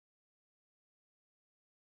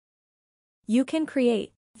You can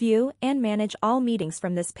create, view, and manage all meetings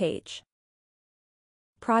from this page.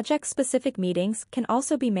 Project-specific meetings can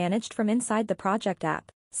also be managed from inside the project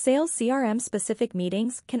app. Sales CRM-specific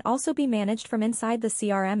meetings can also be managed from inside the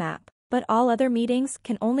CRM app, but all other meetings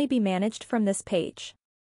can only be managed from this page.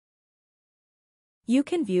 You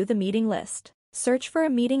can view the meeting list. Search for a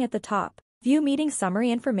meeting at the top. View meeting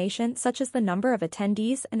summary information such as the number of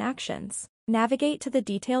attendees and actions. Navigate to the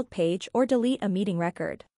detailed page or delete a meeting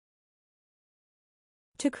record.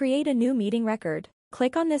 To create a new meeting record,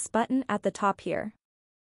 click on this button at the top here.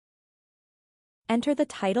 Enter the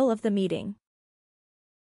title of the meeting.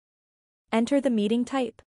 Enter the meeting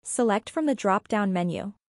type. Select from the drop-down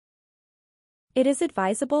menu. It is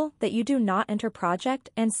advisable that you do not enter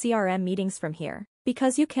project and CRM meetings from here,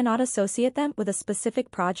 because you cannot associate them with a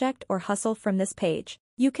specific project or hustle from this page.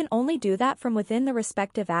 You can only do that from within the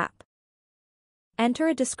respective app. Enter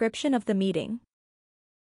a description of the meeting.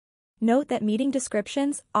 Note that meeting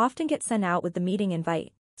descriptions often get sent out with the meeting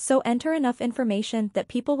invite, so enter enough information that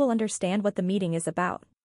people will understand what the meeting is about.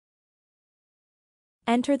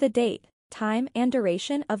 Enter the date, time, and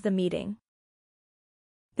duration of the meeting.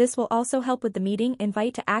 This will also help with the meeting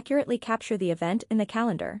invite to accurately capture the event in the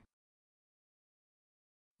calendar.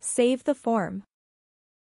 Save the form.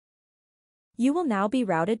 You will now be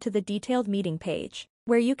routed to the detailed meeting page,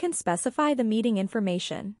 where you can specify the meeting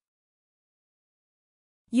information.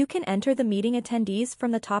 You can enter the meeting attendees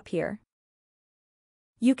from the top here.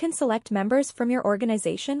 You can select members from your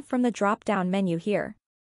organization from the drop-down menu here.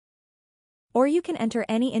 Or you can enter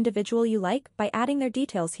any individual you like by adding their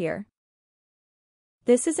details here.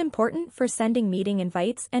 This is important for sending meeting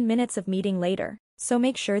invites and minutes of meeting later, so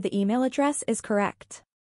make sure the email address is correct.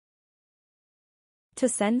 To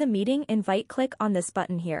send the meeting invite, click on this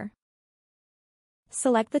button here.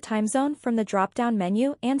 Select the time zone from the drop-down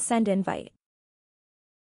menu and send invite.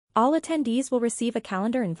 All attendees will receive a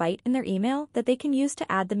calendar invite in their email that they can use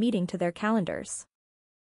to add the meeting to their calendars.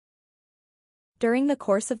 During the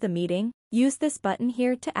course of the meeting, use this button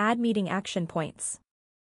here to add meeting action points.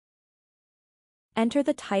 Enter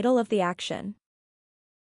the title of the action.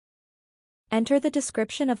 Enter the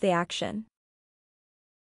description of the action.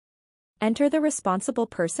 Enter the responsible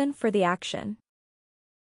person for the action.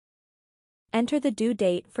 Enter the due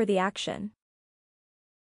date for the action.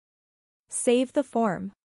 Save the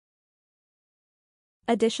form.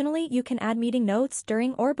 Additionally, you can add meeting notes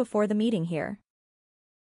during or before the meeting here.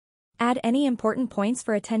 Add any important points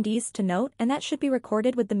for attendees to note, and that should be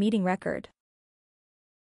recorded with the meeting record.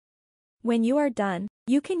 When you are done,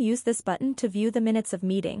 you can use this button to view the minutes of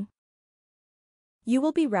meeting. You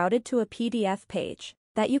will be routed to a PDF page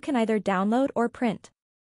that you can either download or print.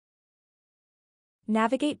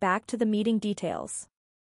 Navigate back to the meeting details.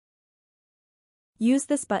 Use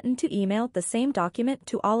this button to email the same document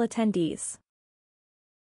to all attendees.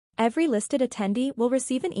 Every listed attendee will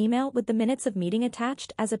receive an email with the minutes of meeting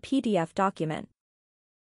attached as a PDF document.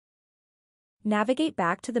 Navigate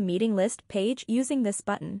back to the meeting list page using this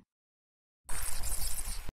button.